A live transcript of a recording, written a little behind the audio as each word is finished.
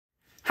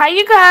Hi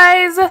you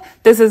guys,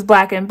 this is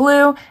Black and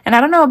Blue, and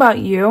I don't know about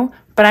you,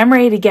 but I'm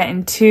ready to get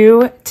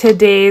into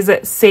today's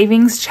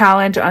savings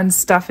challenge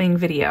unstuffing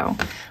video.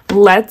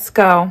 Let's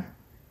go.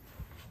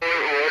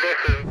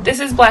 This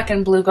is Black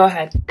and Blue, go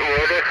ahead.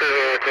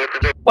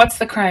 What's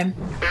the crime?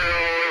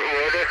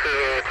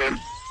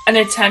 An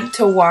attempt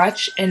to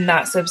watch and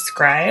not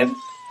subscribe?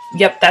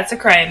 Yep, that's a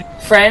crime.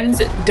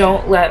 Friends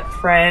don't let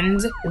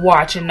friends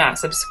watch and not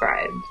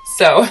subscribe.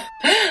 So,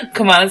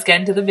 come on, let's get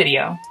into the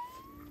video.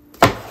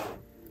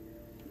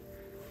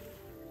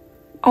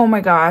 Oh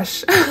my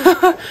gosh. You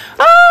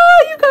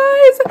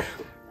guys.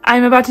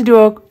 I'm about to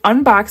do an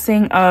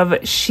unboxing of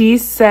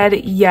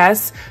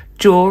Shesaidyes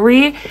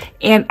jewelry,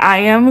 and I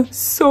am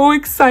so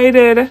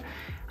excited.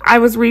 I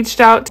was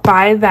reached out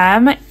by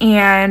them,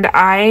 and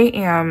I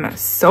am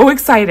so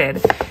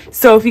excited.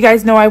 So if you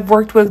guys know, I've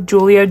worked with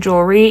Jeulia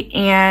Jewelry,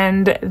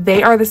 and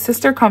they are the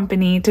sister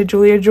company to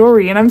Jeulia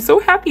Jewelry, and I'm so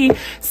happy.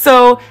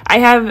 So I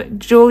have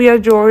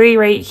Jeulia Jewelry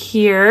right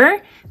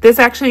here.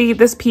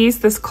 This piece,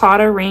 this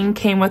Claudia ring,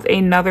 came with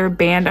another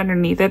band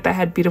underneath it that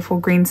had beautiful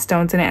green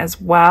stones in it as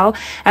well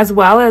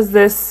as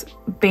this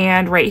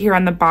band right here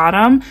on the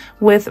bottom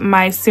with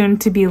my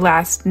soon-to-be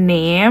last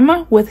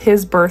name with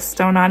his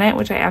birthstone on it,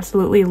 which I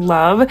absolutely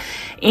love.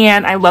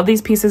 And I love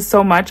these pieces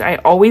so much. I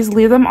always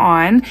leave them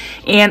on,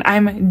 and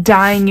I'm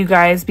dying, you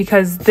guys,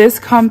 because this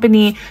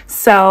company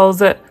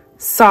sells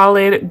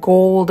solid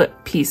gold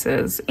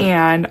pieces,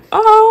 and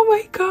oh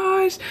my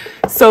gosh,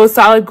 so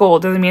solid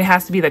gold doesn't mean it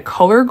has to be the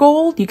color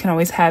gold. You can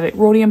always have it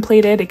rhodium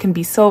plated. It can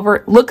be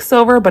silver, look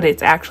silver, but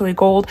it's actually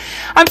gold.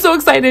 I'm so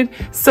excited.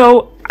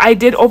 So I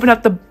did open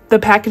up the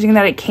packaging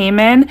that it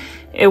came in.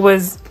 It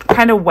was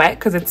kind of wet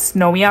because it's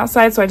snowy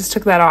outside, so I just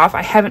took that off.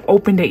 I haven't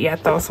opened it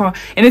yet though,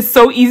 and it's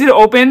so easy to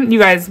open, you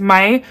guys.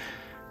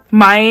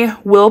 My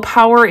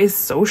willpower is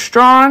so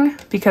strong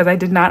because I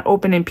did not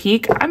open and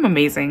peek. I'm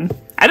amazing.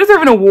 I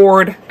deserve an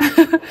award.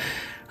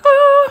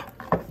 Oh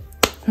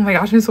my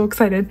gosh, I'm so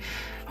excited.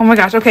 Oh my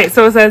gosh. Okay,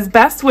 so it says,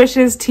 best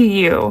wishes to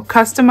you.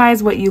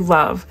 Customize what you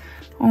love.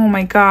 Oh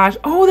my gosh.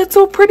 Oh, that's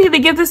so pretty. They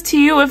give this to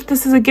you if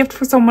this is a gift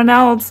for someone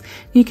else.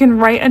 You can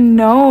write a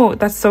note.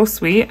 That's so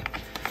sweet.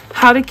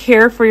 How to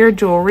care for your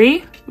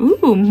jewelry.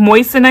 Ooh,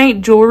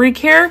 moissanite jewelry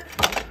care.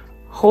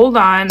 Hold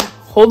on.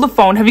 Hold the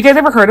phone. Have you guys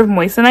ever heard of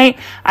moissanite?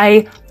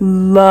 I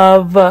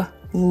love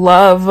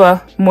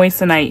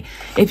moissanite.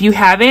 If you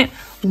haven't,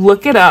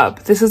 look it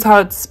up. This is how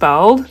it's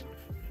spelled.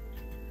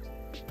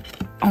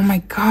 Oh my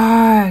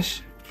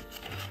gosh.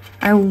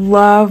 I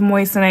love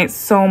moissanite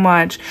so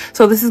much.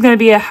 So this is going to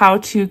be a how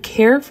to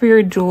care for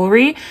your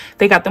jewelry.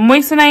 They got the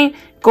moissanite,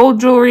 gold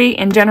jewelry,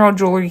 and general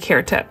jewelry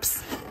care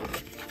tips.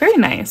 Very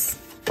nice.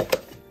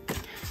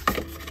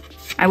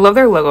 I love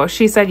their logo.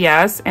 She said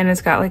yes, and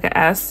it's got like a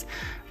S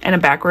and a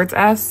backwards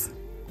S,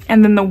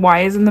 and then the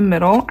Y is in the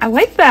middle. I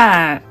like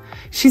that.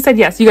 She said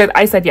yes. You guys,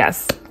 I said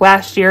yes.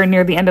 Last year,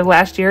 near the end of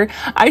last year,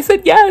 I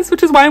said yes,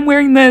 which is why I'm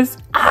wearing this.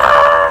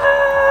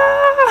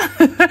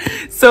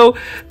 So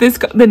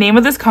the name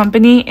of this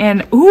company,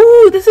 and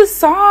ooh, this is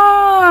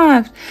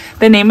soft.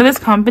 The name of this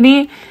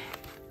company,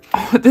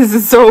 oh, this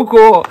is so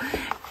cool.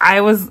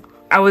 I was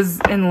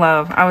in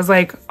love. I was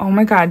like, oh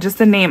my God, just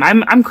the name.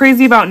 I'm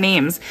crazy about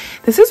names.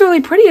 This is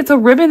really pretty. It's a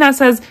ribbon that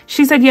says,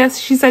 she said yes,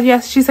 she said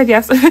yes, she said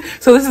yes.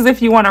 So this is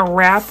if you want to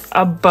wrap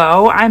a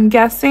bow, I'm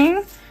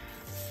guessing.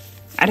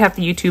 I'd have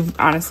to YouTube,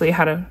 honestly,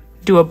 how to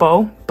do a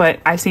bow, but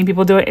I've seen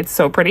people do it. It's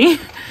so pretty.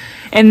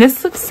 And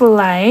this looks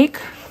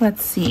like,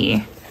 let's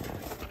see.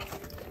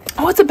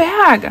 Oh, it's a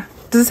bag.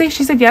 Does it say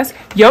she said yes?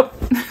 Yup.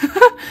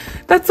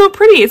 That's so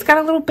pretty. It's got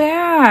a little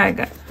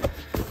bag.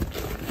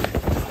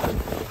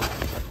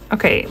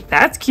 Okay,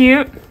 that's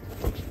cute.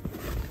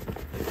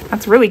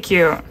 That's really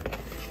cute.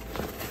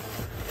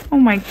 Oh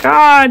my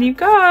God, you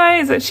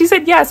guys. She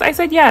said yes. I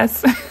said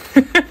yes.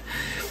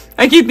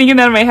 I keep thinking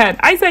that in my head.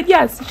 I said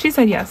yes. She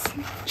said yes.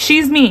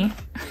 She's me.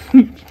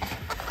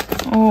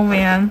 Oh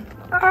man.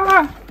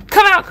 Ah,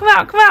 come out, come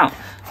out, come out.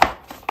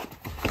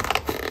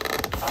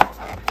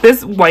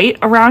 This white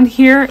around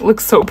here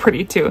looks so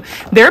pretty too.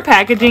 Their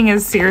packaging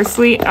is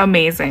seriously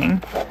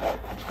amazing.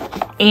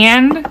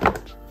 And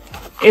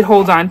it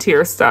holds on to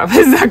your stuff.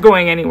 It's not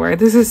going anywhere.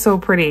 This is so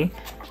pretty.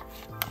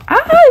 Ah,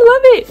 I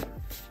love it.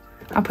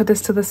 I'll put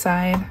this to the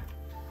side.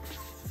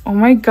 Oh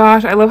my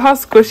gosh, I love how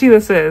squishy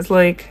this is.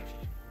 Like,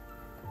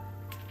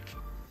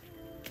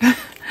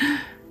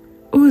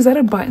 ooh, is that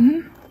a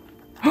button?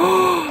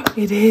 Oh,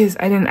 it is.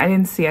 I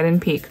didn't see. I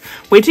didn't peek.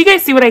 Wait till you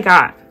guys see what I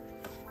got.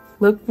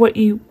 Look what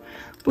we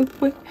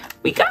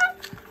got.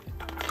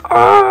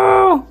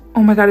 Oh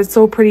my God, it's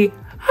so pretty.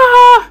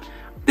 Ah,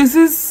 this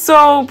is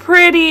so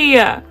pretty.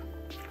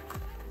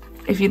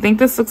 If you think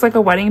this looks like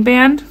a wedding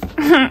band,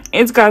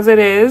 it's because it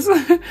is.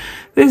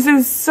 This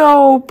is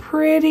so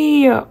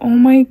pretty. Oh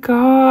my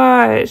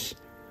gosh.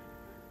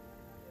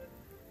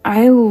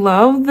 I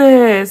love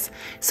this.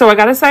 So I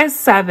got a size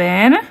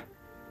 7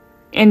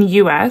 in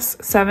US,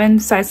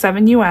 size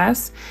 7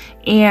 US,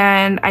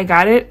 and I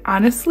got it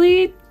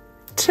honestly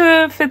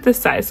to fit this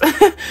size.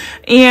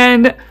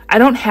 And I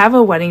don't have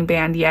a wedding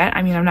band yet.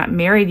 I mean, I'm not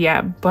married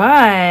yet,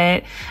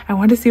 but I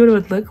want to see what it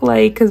would look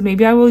like because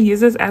maybe I will use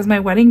this as my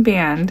wedding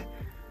band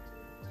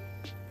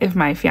if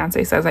my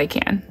fiance says I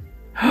can.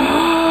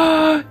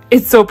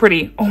 It's so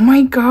pretty. Oh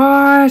my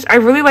gosh. I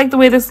really like the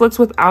way this looks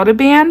without a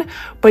band,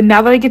 but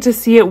now that I get to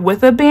see it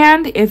with a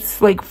band,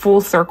 it's like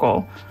full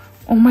circle.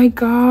 Oh my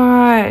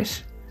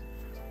gosh.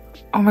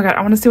 Oh my God,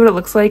 I want to see what it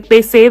looks like.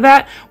 They say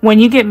that when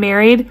you get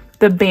married,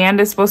 the band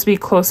is supposed to be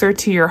closer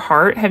to your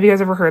heart. Have you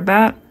guys ever heard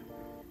that?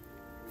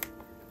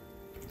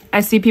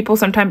 I see people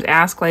sometimes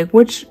ask, like,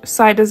 which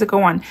side does it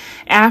go on?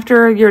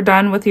 After you're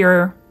done with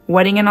your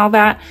wedding and all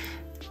that,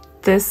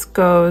 this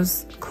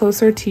goes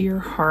closer to your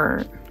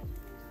heart.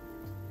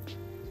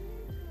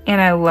 And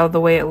I love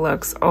the way it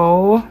looks.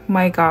 Oh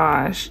my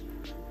gosh.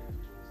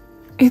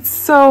 It's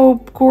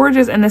so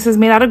gorgeous. And this is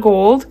made out of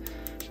gold,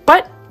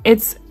 but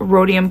it's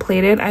rhodium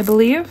plated, I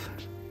believe.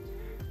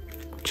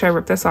 Should I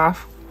rip this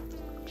off?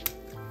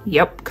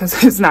 Yep,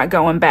 because it's not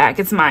going back.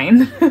 It's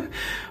mine.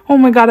 Oh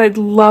my God, I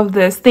love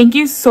this. Thank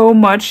you so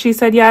much. She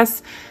said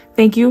yes.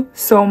 Thank you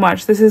so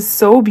much. This is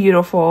so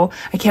beautiful.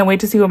 I can't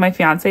wait to see what my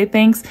fiance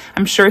thinks.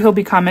 I'm sure he'll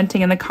be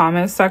commenting in the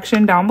comments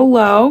section down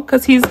below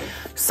because he's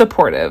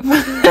supportive.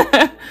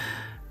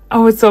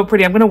 Oh, it's so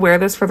pretty. I'm going to wear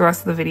this for the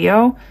rest of the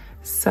video.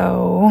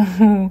 So,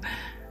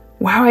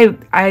 wow,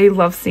 I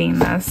love seeing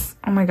this.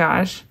 Oh my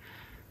gosh.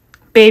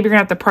 Babe, you're going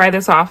to have to pry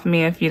this off of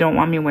me if you don't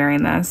want me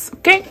wearing this.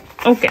 Okay?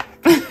 Okay.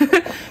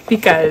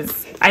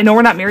 Because I know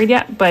we're not married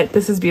yet, but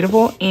this is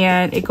beautiful.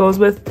 And it goes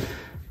with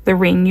the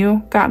ring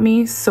you got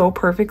me so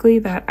perfectly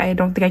that I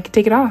don't think I could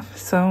take it off.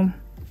 So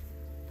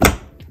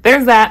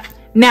there's that.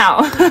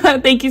 Now,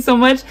 thank you so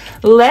much.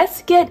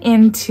 Let's get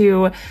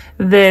into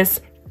this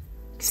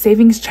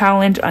savings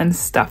challenge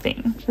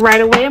unstuffing. Right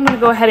away, I'm going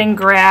to go ahead and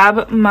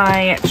grab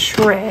my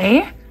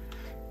tray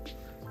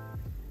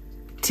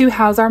to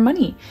house our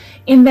money.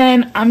 And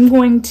then I'm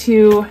going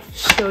to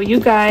show you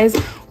guys,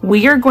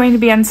 we are going to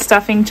be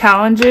unstuffing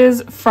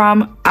challenges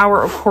from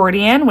our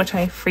accordion, which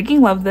I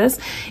freaking love this.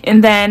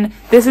 And then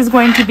this is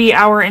going to be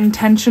our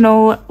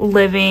intentional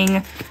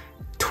living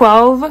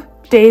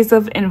 12 days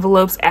of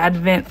envelopes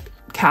advent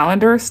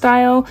calendar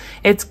style.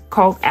 It's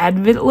called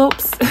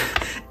Adventlopes.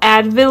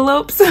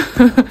 Adventlopes.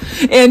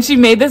 And she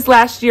made this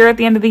last year at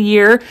the end of the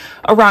year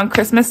around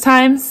Christmas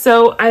time.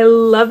 So I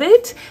love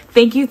it.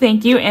 Thank you,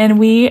 thank you. And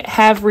we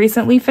have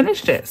recently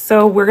finished it.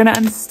 So we're gonna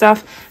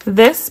unstuff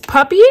this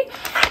puppy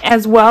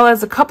as well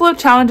as a couple of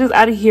challenges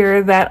out of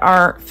here that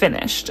are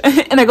finished.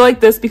 And I go like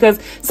this because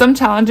some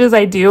challenges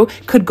I do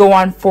could go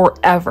on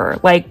forever.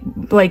 Like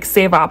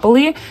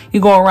Saveopoly,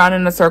 you go around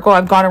in a circle.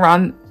 I've gone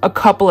around a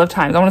couple of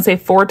times. I want to say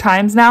 4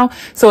 times now.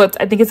 So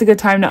I think it's a good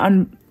time to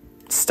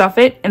unstuff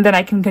it, and then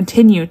I can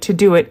continue to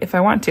do it if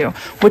I want to,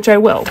 which I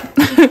will,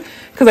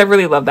 because I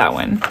really love that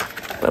one.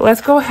 But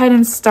let's go ahead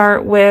and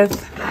start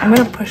with, I'm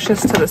going to push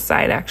this to the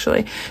side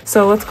actually.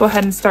 So let's go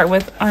ahead and start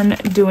with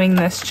undoing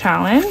this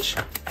challenge.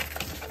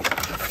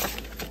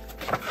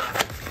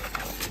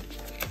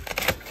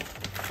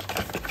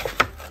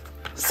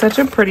 Such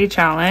a pretty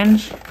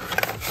challenge.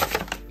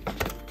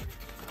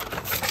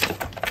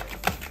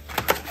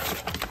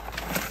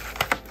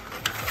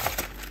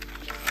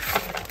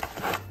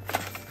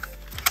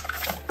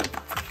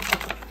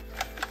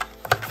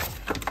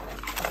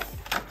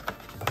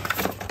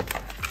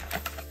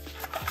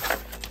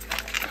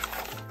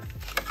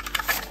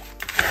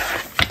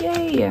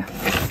 Yay.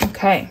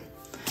 Okay,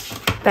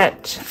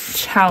 that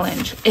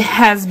challenge, it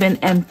has been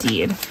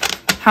emptied.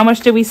 How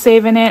much did we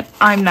save in it?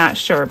 I'm not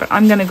sure, but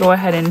I'm gonna go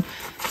ahead and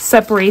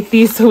separate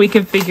these so we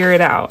can figure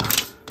it out.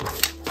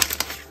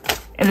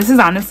 And this is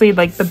honestly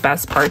like the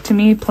best part to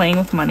me, playing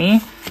with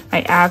money.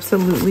 I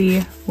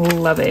absolutely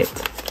love it.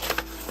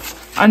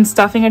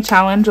 Unstuffing a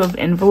challenge of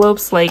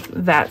envelopes like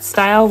that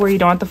style where you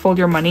don't have to fold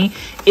your money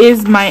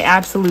is my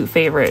absolute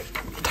favorite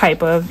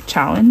type of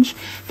challenge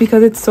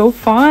because it's so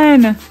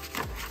fun.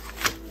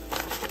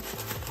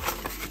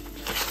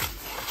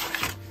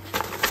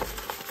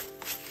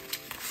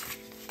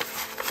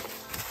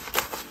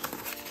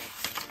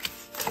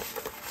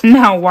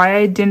 Now, why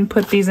I didn't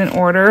put these in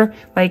order,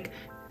 like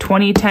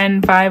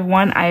 2010, 5,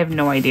 1, I have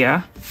no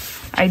idea.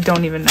 I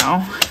don't even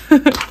know.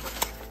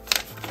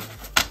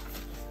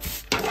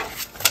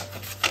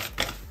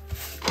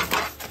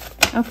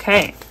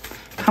 Okay,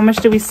 how much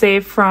did we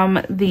save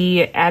from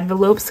the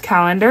envelopes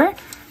calendar?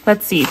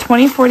 Let's see,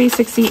 20, 40,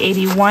 60,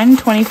 81,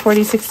 20,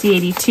 40, 60,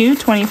 82,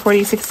 20,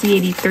 40, 60,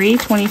 83,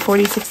 20,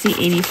 40,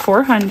 60,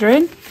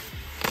 8400.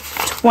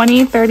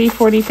 20, 30,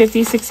 40,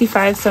 50,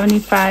 65,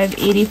 75,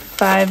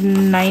 85,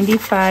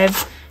 95,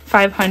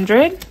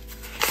 500,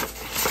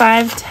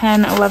 5,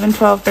 10, 11,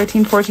 12,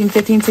 13, 14,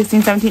 15,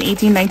 16, 17,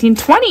 18, 19,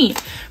 20.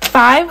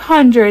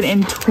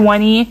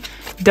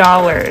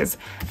 $520.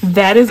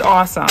 That is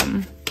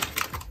awesome.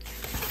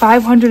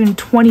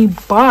 520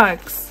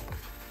 bucks.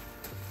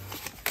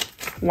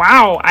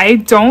 Wow, I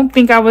don't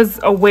think I was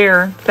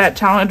aware that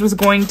challenge was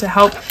going to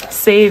help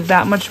save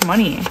that much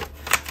money.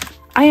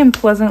 I am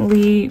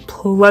pleasantly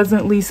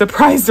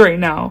surprised right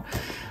now.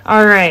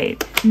 All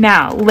right,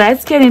 now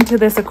let's get into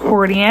this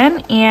accordion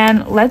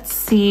and let's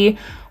see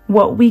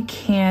what we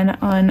can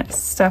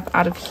unstuff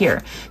out of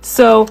here.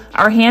 So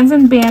our hands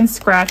and band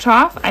scratch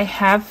off, I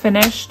have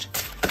finished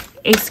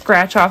a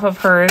scratch off of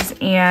hers,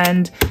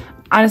 and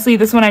honestly,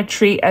 this one I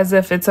treat as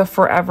if it's a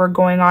forever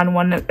going on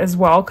one as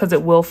well, because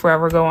it will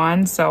forever go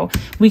on. So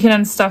we can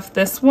unstuff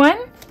this one.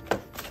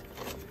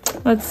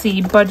 Let's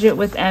see, Budget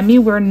with Emmy.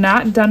 We're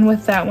not done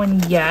with that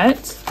one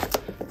yet.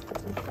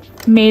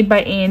 Made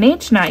by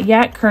A&H, not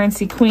yet.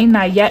 Currency Queen,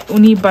 not yet.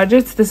 Uni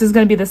Budgets, this is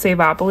going to be the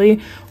Savopoly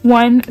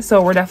one,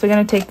 so we're definitely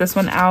going to take this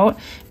one out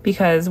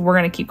because we're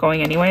going to keep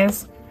going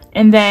anyways.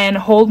 And then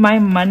Hold My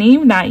Money,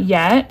 not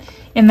yet.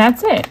 And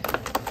that's it.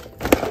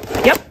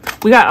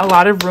 Yep, we got a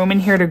lot of room in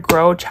here to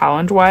grow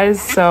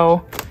challenge-wise,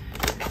 so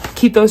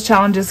keep those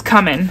challenges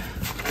coming.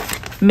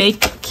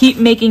 Keep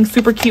making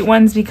super cute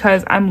ones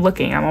because I'm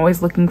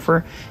always looking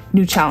for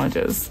new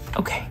challenges.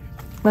 Okay.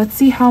 Let's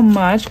see how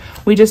much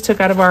we just took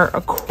out of our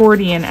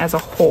accordion as a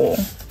whole.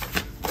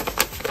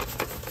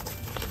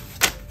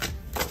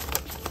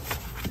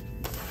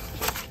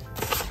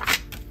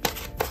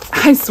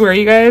 I swear,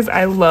 you guys,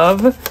 I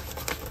love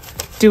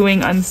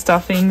doing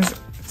unstuffings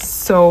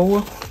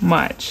so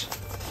much.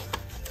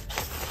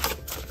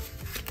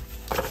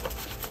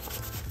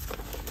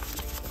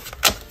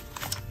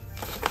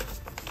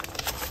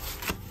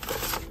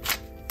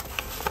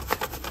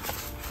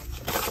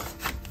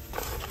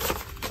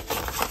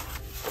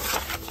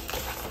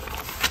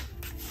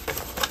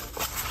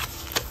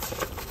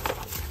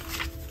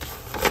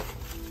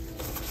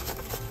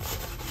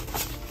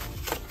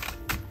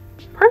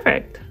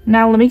 Perfect.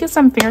 Now let me get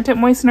some fingertip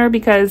moistener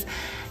because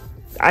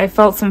I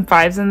felt some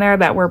 5s in there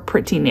that were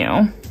pretty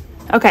new.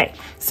 Okay,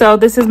 so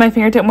this is my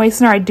fingertip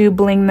moistener. I do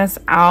bling this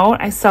out.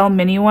 I sell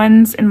mini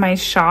ones in my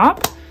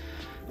shop.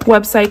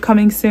 Website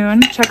coming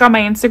soon. Check out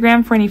my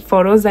Instagram for any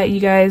photos that you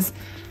guys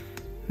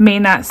may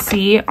not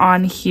see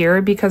on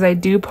here because I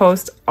do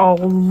post a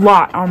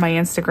lot on my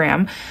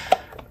Instagram.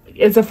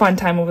 It's a fun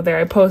time over there.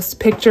 I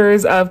post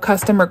pictures of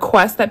custom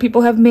requests that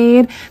people have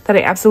made that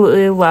I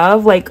absolutely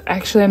love. Like,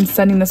 actually, I'm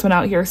sending this one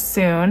out here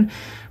soon.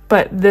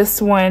 But this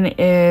one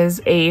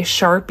is a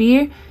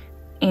Sharpie,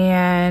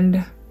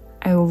 and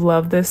I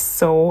love this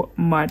so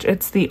much.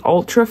 It's the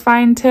ultra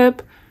fine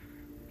tip.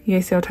 You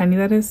guys see how tiny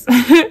that is?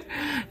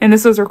 And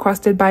this was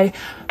requested by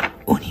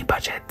Uni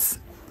Budgets.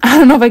 I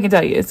don't know if I can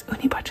tell you, it's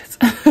Uni Budgets.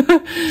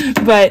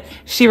 But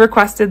she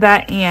requested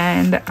that,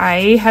 and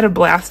I had a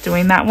blast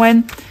doing that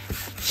one.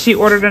 She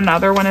ordered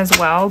another one as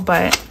well,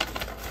 but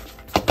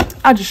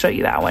I'll just show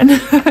you that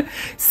one.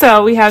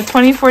 So we have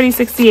 20, 40,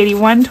 60,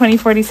 81, 20,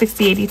 40,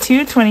 60,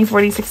 82, 20,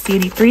 40, 60,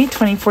 83,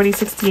 20, 40,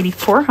 60, 80,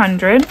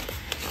 400,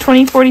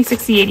 20, 40,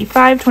 60,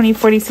 85, 20,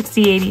 40,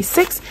 60,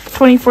 86,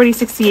 20, 40,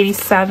 60, 80,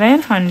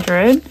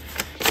 700,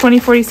 20,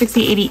 40,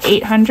 60, 80,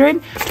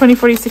 800, 20,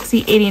 40,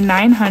 60, 80,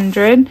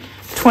 900,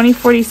 20,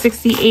 40,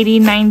 60, 80,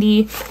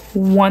 90,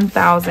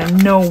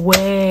 1,000. No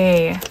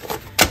way.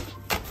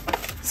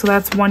 So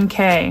that's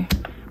 1K.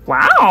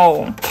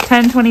 Wow.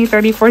 10, 20,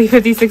 30, 40,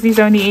 50, 60,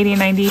 70, 80,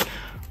 90,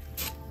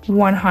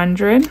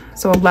 100.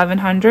 So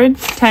 1,100.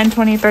 10,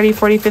 20, 30,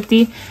 40,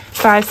 50,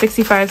 5,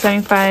 65,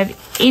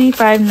 75,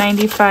 85,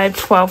 95,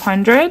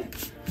 1,200.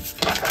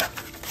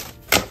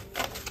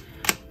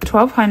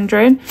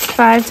 1,200.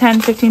 5,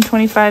 10, 15,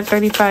 25,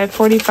 35,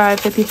 45,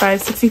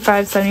 55,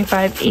 65,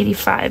 75,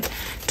 85.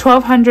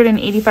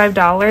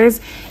 $1,285.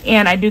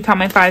 And I do count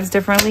my 5s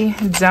differently.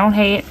 Don't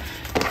hate.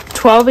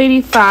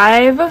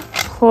 $1,285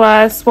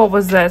 plus, what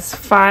was this?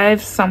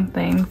 5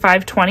 something.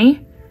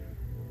 520?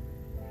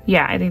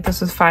 Yeah, I think this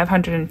was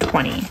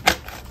 520.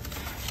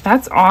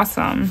 That's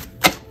awesome.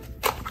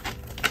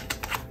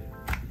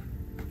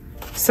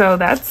 So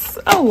that's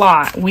a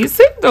lot. We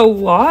saved a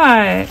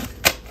lot.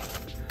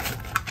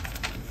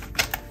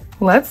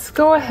 Let's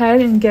go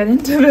ahead and get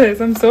into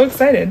this. I'm so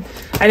excited.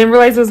 I didn't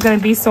realize it was going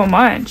to be so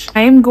much.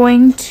 I am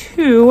going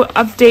to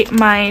update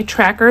my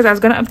trackers. I was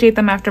going to update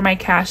them after my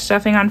cash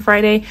stuffing on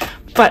Friday,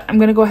 but I'm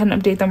going to go ahead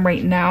and update them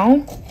right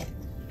now.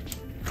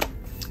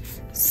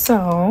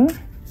 So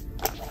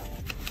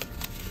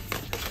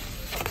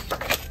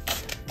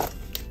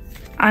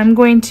I'm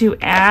going to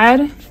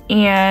add,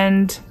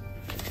 and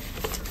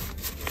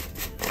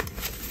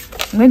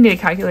I'm going to need a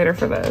calculator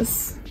for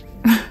this.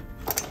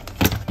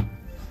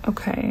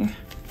 Okay.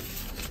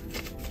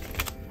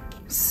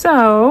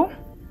 So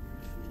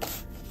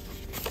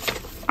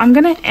I'm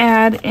going to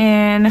add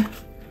in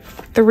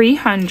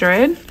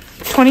 300,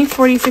 20,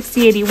 40,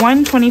 60,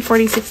 81, 20,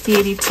 40, 60,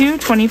 82,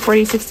 20,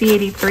 40, 60,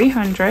 80,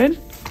 300.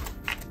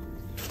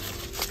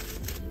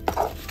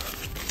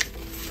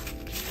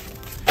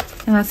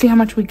 And let's see how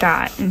much we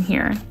got in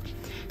here.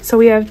 So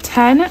we have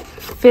 10,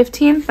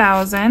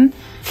 15,000,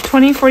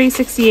 20, 40,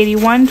 60,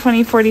 81,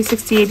 20, 40,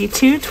 60,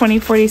 82, 20,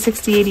 40,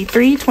 60,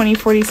 83, 20,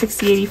 40,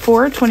 60,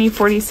 84, 20,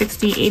 40,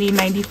 60, 80,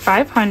 90,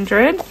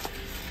 500.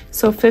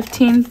 So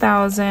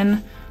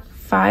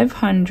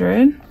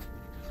 15,500.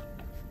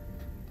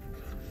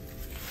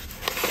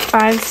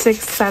 5, 6,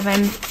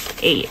 7,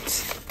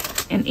 8.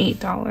 And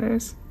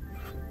 $8.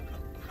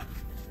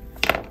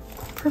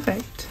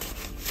 Perfect.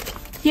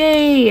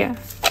 Yay! Oh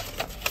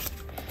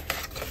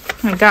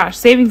my gosh,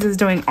 savings is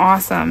doing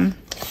awesome.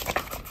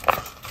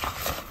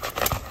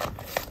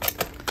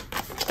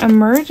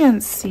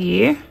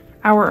 Emergency,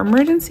 our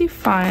emergency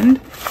fund.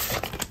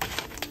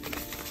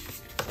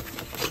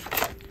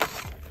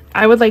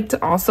 I would like to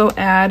also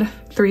add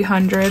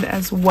 300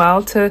 as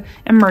well to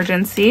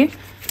emergency.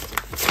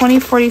 20,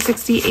 40,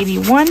 60,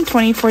 81,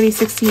 20, 40,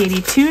 60,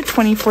 82,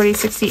 20, 40,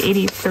 60,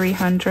 80,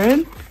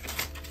 300.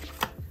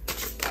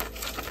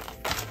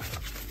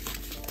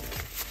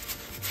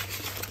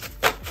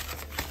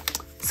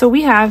 So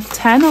we have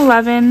 10,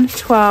 11,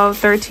 12,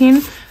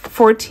 13,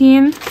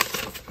 14,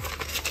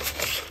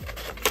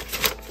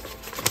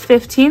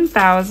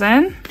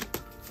 15,000,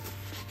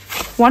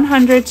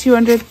 100,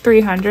 200,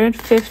 300,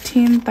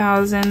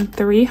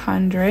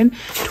 15,300,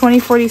 20,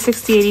 40,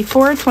 60,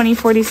 84, 20,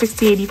 40,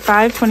 60,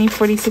 85, 20,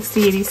 40,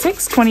 60,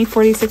 86, 20,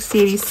 40, 60,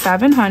 80,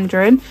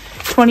 700,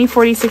 20,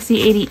 40,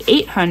 60, 80,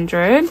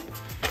 800,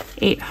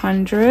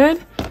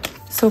 800,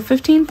 so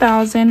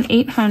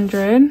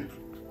 15,800,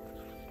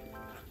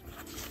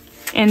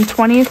 and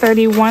 20,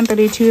 31,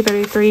 32,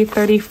 33,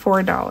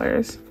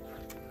 $34.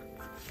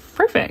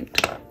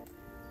 Perfect.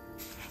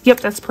 Yep,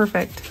 that's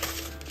perfect.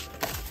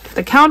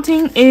 The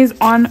counting is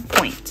on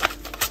point.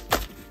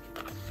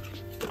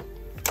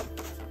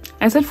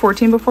 I said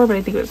 14 before, but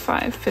I think it was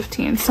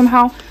 15.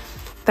 Somehow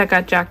that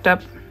got jacked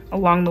up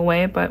along the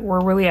way, but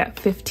we're really at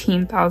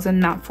 15,000,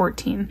 not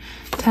 14.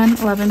 10,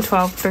 11,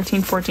 12,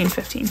 13, 14,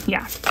 15.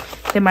 Yeah,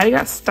 they might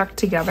have got stuck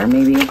together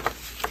maybe.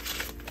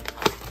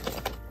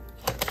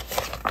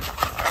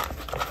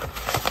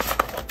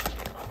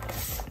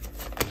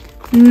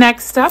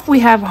 Next up, we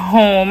have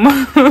home.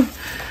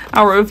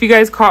 If you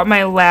guys caught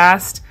my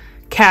last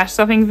cash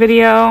stuffing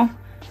video,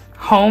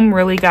 home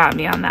really got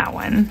me on that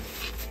one.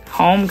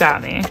 Home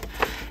got me.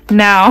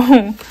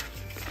 Now,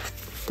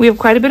 we have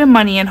quite a bit of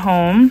money in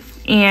home,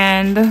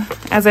 and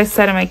as I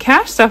said in my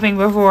cash stuffing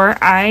before,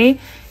 I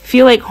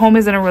feel like home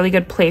is in a really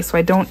good place, so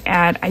I don't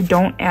add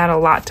a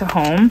lot to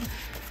home.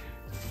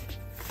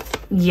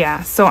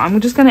 Yeah, so I'm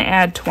just gonna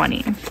add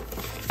 20.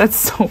 That's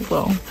so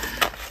low.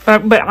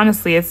 But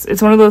honestly,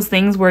 it's one of those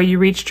things where you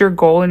reached your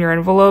goal in your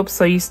envelope,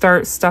 so you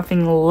start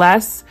stuffing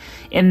less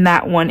in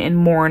that one and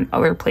more in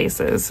other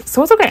places.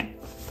 So it's okay.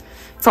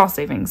 It's all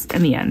savings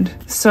in the end.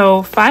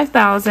 So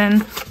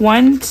 5,000,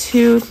 1,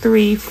 2,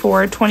 3,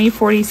 4, 20,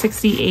 40,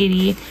 60,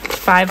 80,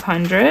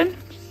 500.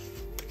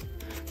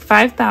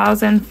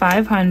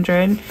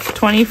 5,500,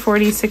 20,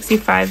 40,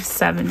 65,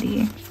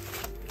 70.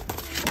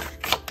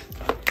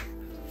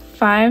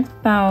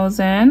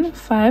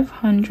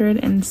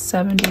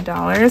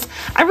 $5,570.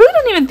 I really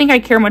don't even think I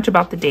care much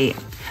about the date.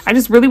 I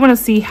just really want to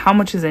see how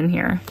much is in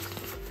here.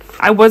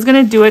 I was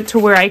going to do it to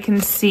where I can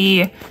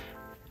see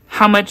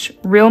how much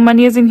real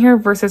money is in here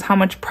versus how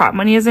much prop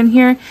money is in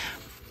here.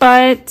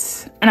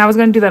 And I was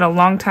going to do that a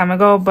long time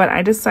ago, but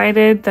I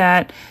decided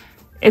that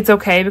it's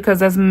okay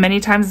because as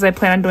many times as I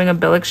plan on doing a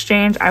bill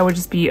exchange, I would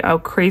just be a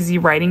crazy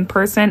writing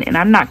person, and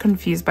I'm not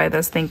confused by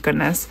this, thank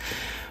goodness.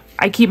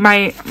 I keep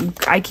mine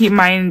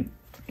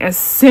as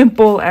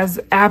simple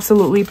as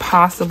absolutely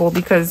possible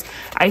because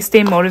I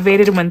stay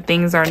motivated when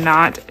things are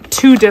not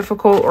too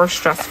difficult or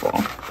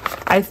stressful.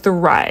 I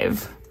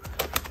thrive.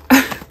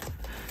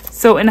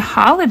 So in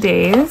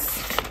holidays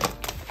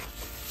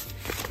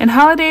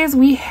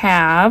we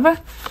have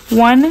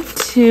 1,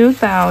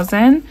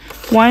 2,000,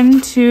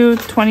 1, 2,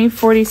 20,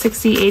 40,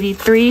 60,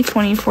 83,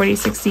 20, 40,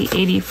 60,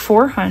 80,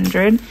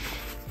 400.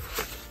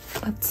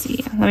 Let's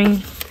see, let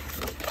me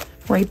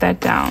write that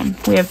down.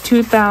 We have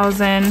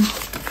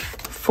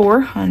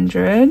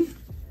 2,400.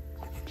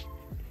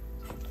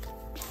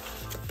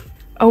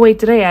 Oh wait,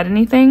 did I add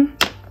anything?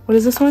 What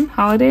is this one?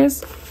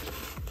 Holidays?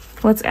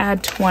 Let's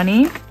add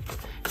 20.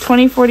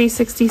 20, 40,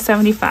 60,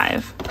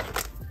 75.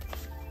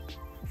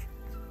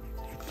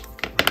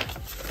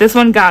 This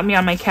one got me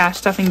on my cash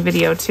stuffing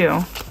video too.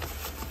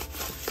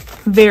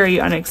 Very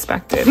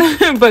unexpected,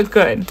 but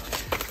good.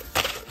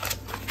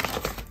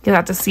 You'll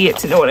have to see it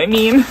to know what I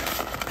mean.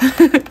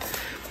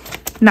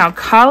 Now,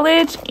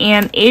 college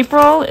and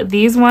April,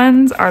 these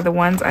ones are the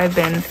ones I've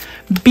been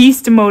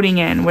beast moding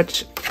in,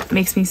 which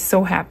makes me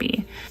so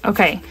happy.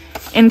 Okay,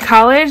 in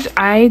college,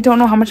 I don't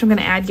know how much I'm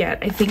gonna add yet.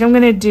 I think I'm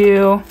gonna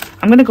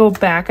go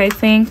back, I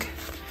think.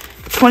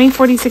 20,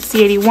 40,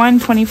 60, 81,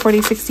 20,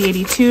 40, 60,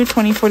 82,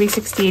 20, 40,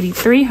 60, 80,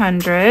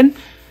 300.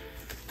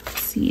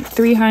 Let's see,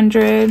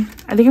 300.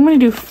 I think I'm gonna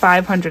do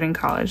 500 in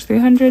college.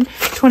 300,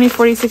 20,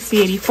 40, 60,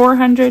 80,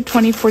 400,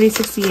 20, 40,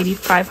 60, 80,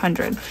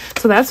 500.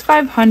 So that's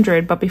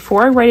 500, but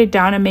before I write it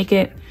down and make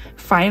it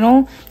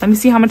final, let me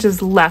see how much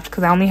is left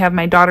because I only have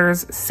my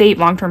daughter's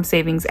long-term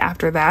savings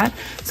after that.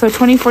 So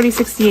 20, 40,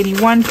 60,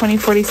 81, 20,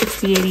 40,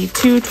 60,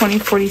 82, 20,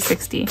 40,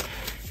 60,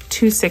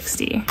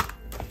 260.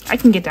 I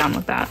can get down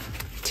with that.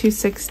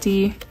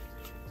 260.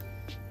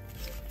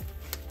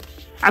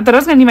 I thought I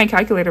was gonna need my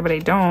calculator, but I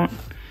don't.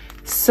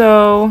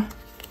 So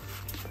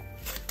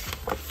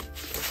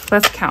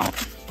let's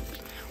count.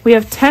 We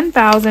have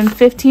 10,000,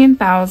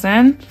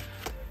 15,000.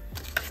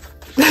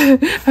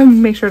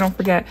 Make sure I don't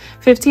forget.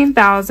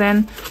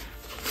 15,000,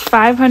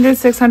 500,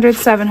 600,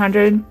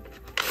 700,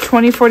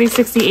 20, 40,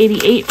 60,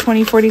 88,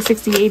 20, 40,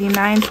 60,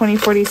 89, 20,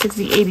 40,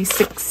 60, 80,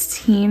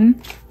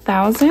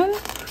 16,000?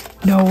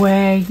 No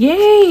way.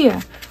 Yay!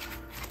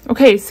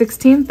 Okay,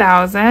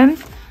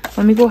 16,000.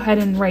 Let me go ahead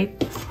and write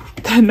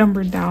that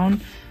number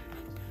down.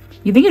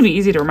 You think it'd be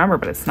easy to remember,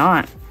 but it's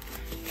not.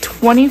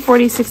 20,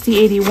 40, 60,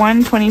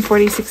 81, 20,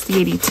 40,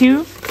 60,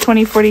 82,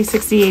 20, 40,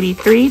 60,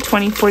 83,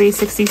 20, 40,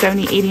 60,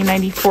 70, 80,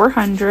 90,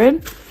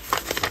 400.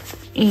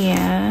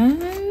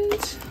 And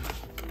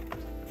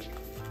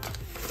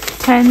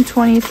 10,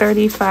 20,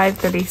 35,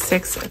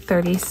 36,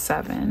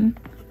 37.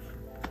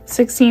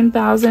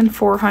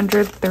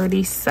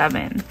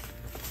 16,437.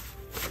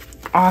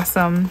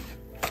 Awesome.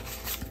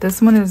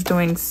 This one is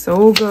doing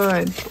so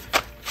good.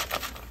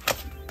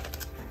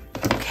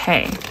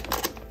 Okay.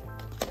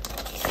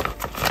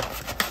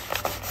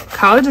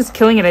 College is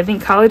killing it. I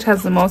think college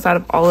has the most out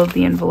of all of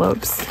the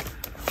envelopes,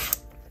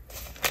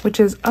 which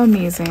is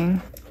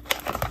amazing.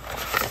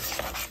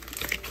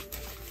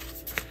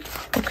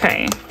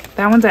 Okay,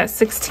 that one's at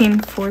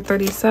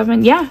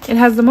 16,437. Yeah, it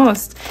has the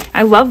most.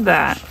 I love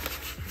that.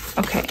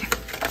 Okay.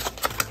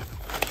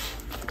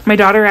 My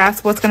daughter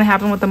asked what's going to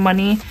happen with the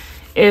money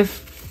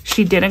if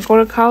she didn't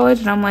go to college,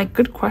 and I'm like,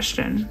 good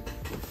question.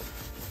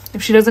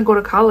 If she doesn't go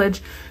to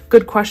college,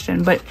 good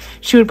question, but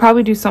she would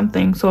probably do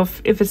something. So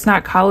if it's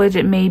not college,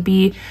 it may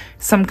be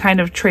some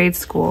kind of trade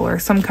school or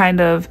some kind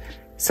of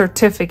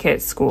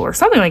certificate school or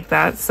something like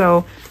that.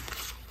 So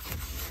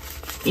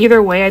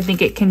either way, I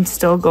think it can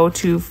still go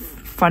to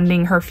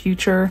funding her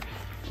future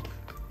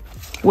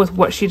with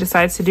what she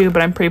decides to do,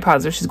 but I'm pretty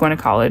positive she's going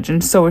to college,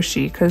 and so is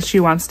she, because she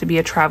wants to be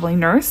a traveling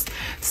nurse.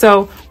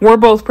 So we're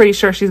both pretty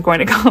sure she's going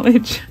to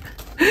college.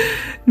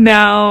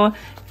 Now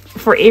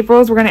for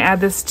April's, we're going to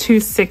add this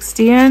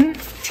 260 in.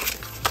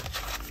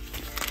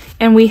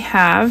 And we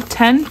have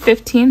 10,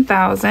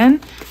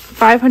 15,000,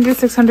 500,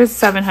 600,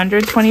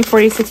 700, 20,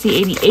 40, 60,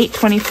 88,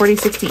 20, 40,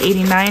 60,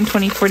 89,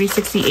 20, 40,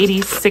 60,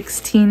 80,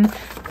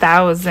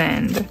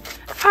 16,000.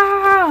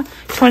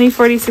 20,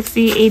 40,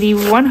 60, 80,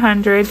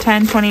 100,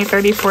 10, 20,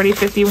 30, 40,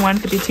 51,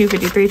 52,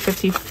 53,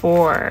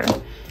 54.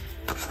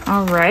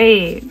 All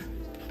right.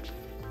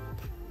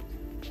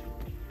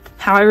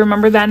 How I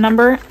remember that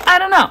number? I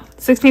don't know.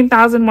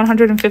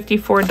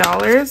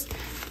 $16,154.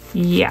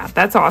 Yeah,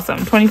 that's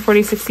awesome. 20,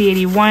 40, 60,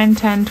 81,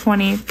 10,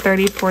 20,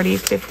 30, 40,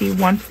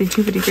 51,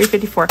 52, 53,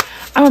 54.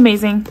 I'm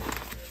amazing.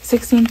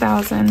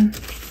 16,000.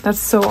 That's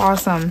so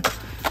awesome.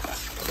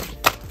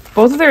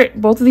 Both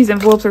of these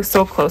envelopes are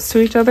so close to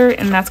each other,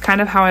 and that's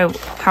kind of how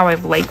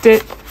I've liked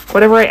it.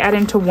 Whatever I add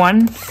into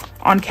one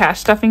on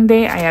cash stuffing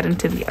day, I add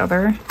into the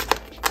other.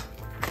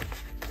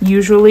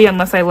 Usually,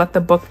 unless I let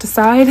the book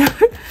decide.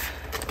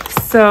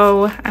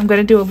 So I'm going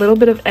to do a little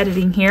bit of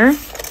editing here,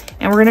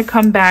 and we're going to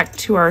come back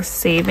to our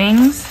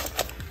savings,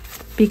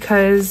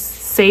 because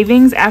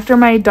savings, after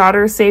my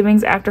daughter's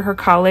savings, after her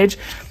college,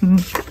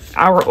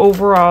 our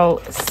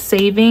overall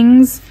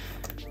savings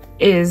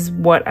is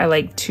what I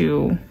like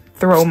to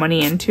throw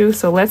money into.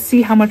 So let's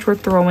see how much we're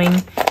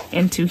throwing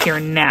into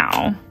here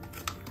now.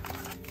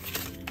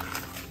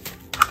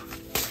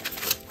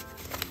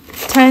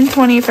 10,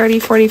 20, 30,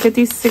 40,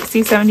 50,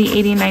 60, 70,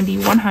 80, 90,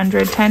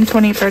 100, 10,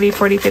 20, 30,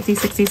 40, 50,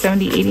 60,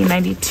 70, 80,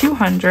 90,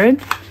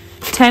 200,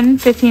 10,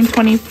 15,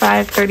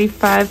 25,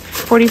 35,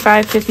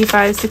 45,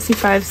 55,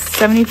 65,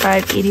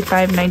 75,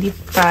 85,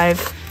 95,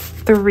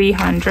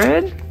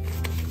 300,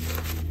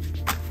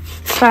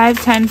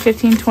 5, 10,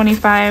 15,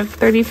 25,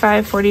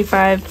 35,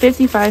 45,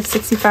 55,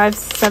 65,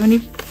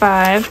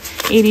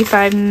 75,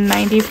 85,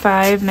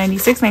 95,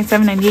 96,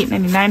 97, 98,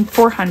 99,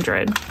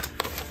 400.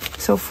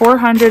 So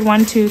 400,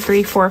 1, 2,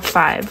 3, 4,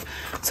 5.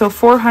 So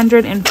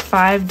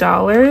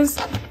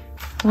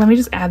 $405. Let me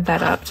just add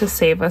that up to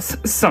save us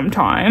some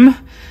time.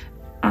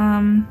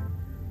 Oh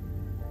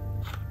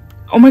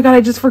my God,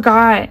 I just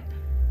forgot.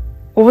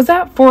 What was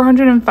that?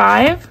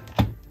 405?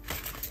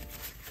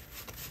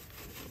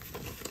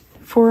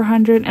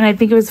 400, and I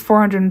think it was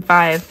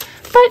 405.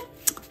 But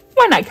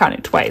why not count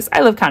it twice?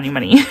 I love counting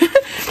money.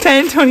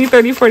 10, 20,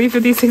 30, 40,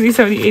 50, 60,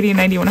 70, 80,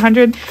 90,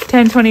 100.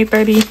 10, 20,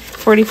 30,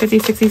 40, 50,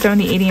 60,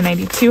 70, 80,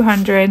 90,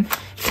 200.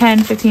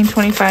 10, 15,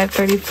 25,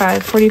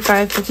 35,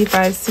 45,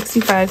 55,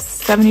 65,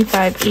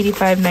 75,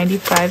 85,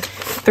 95,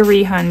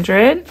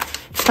 300.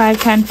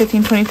 5, 10,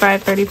 15,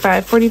 25,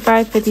 35,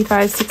 45,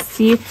 55,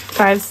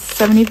 65,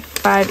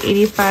 75,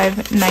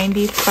 85,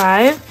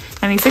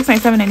 95, 96,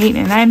 97, 98,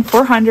 99,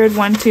 400,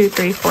 1, 2,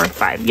 3, 4,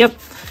 5. Yep.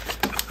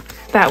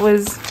 That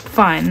was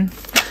fun.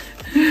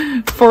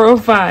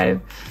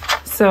 405.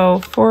 So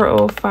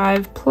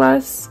 405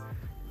 plus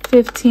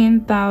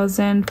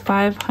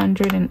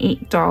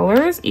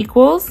 $15,508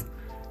 equals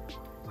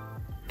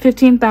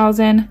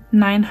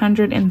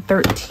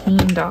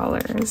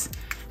 $15,913.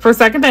 For a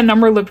second, that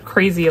number looked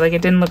crazy. Like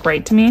it didn't look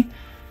right to me.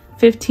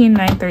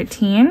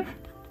 15,913.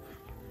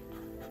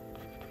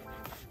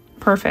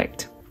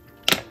 Perfect.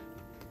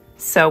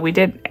 So we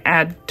did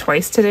add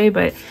twice today,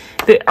 but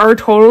our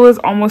total is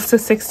almost to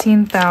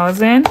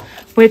 16,000,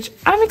 which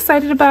I'm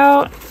excited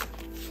about.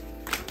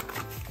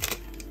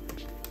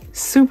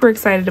 Super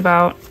excited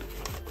about.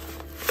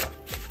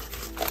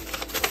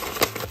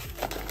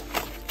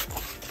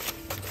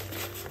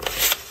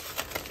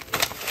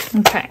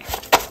 Okay.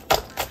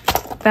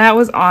 That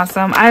was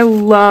awesome. I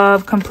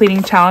love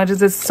completing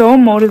challenges. It's so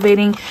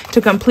motivating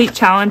to complete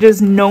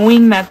challenges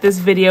knowing that this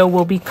video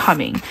will be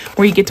coming,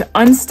 where you get to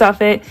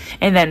unstuff it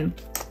and then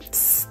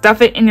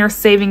stuff it in your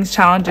savings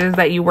challenges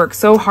that you work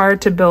so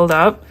hard to build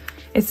up.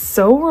 It's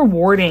so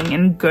rewarding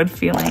and good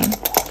feeling.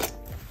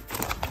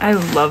 I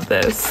love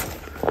this.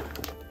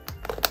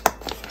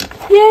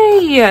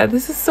 Yay!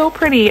 This is so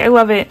pretty. I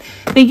love it.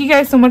 Thank you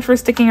guys so much for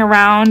sticking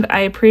around. I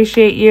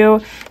appreciate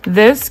you.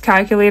 This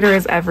calculator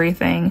is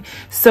everything.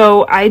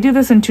 So I do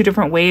this in 2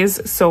 different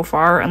ways so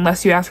far,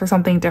 unless you ask for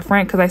something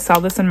different, because I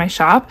sell this in my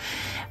shop.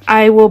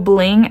 I will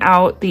bling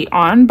out the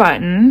on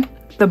button,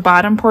 the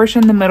bottom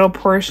portion, the middle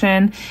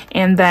portion,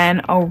 and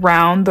then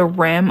around the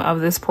rim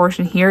of this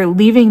portion here,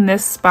 leaving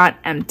this spot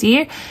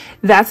empty.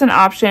 That's an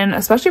option,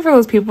 especially for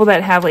those people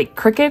that have like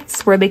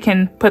Cricuts, where they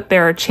can put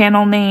their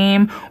channel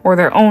name or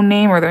their own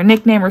name or their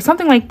nickname or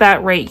something like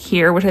that right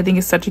here, which I think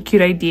is such a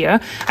cute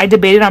idea. I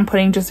debated on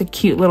putting just a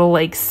cute little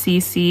like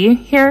CC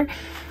here,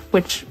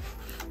 which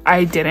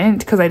I didn't,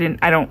 because I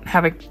don't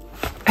have a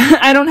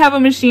I don't have a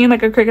machine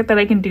like a Cricut that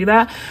I can do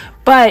that.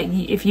 But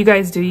if you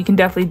guys do, you can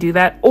definitely do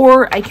that.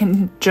 Or I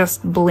can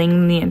just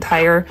bling the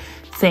entire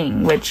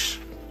thing, which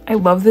I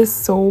love this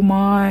so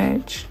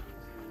much.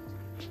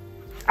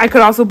 I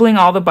could also bling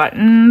all the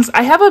buttons.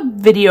 I have a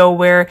video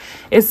where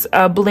it's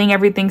a bling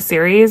everything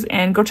series,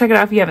 and go check it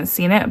out if you haven't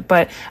seen it.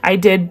 But I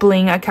did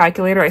bling a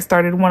calculator. I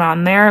started one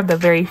on there, the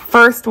very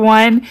first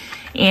one,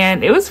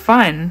 and it was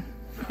fun.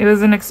 It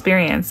was an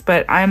experience,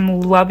 but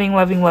I'm loving,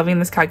 loving, loving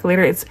this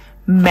calculator. It's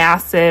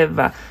massive,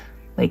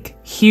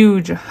 like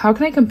huge. How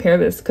can I compare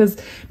this?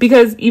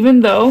 Because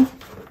even though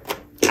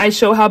I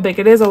show how big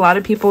it is, a lot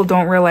of people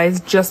don't realize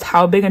just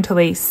how big until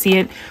they see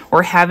it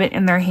or have it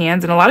in their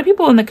hands. And a lot of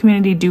people in the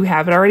community do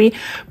have it already,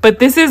 but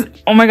this is,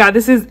 oh my God,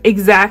 this is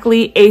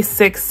exactly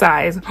A6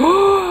 size.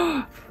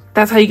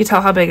 That's how you can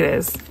tell how big it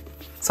is.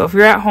 So if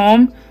you're at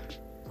home,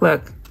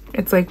 look,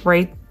 it's like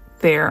right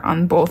there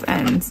on both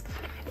ends.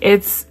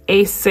 It's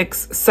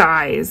A6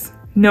 size.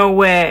 No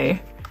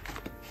way.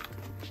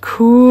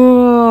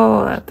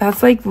 Cool.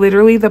 That's like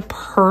literally the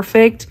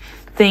perfect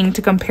thing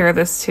to compare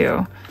this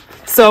to.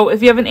 So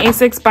if you have an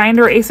A6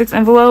 binder or A6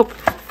 envelope,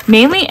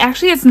 mainly,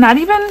 actually it's not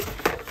even,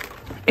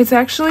 it's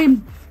actually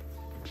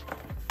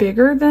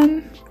bigger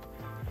than,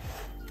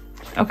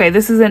 okay,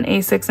 this is an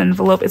A6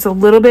 envelope. It's a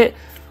little bit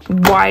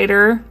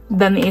wider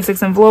than the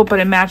A6 envelope, but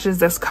it matches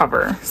this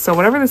cover. So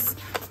whatever this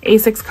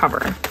A6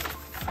 cover,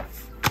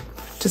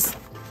 just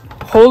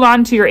hold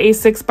on to your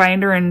A6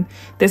 binder, and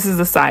this is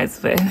the size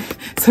of it.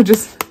 So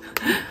just,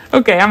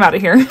 okay, I'm out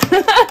of here.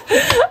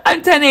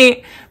 I'm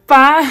 10/8.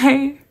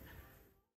 Bye.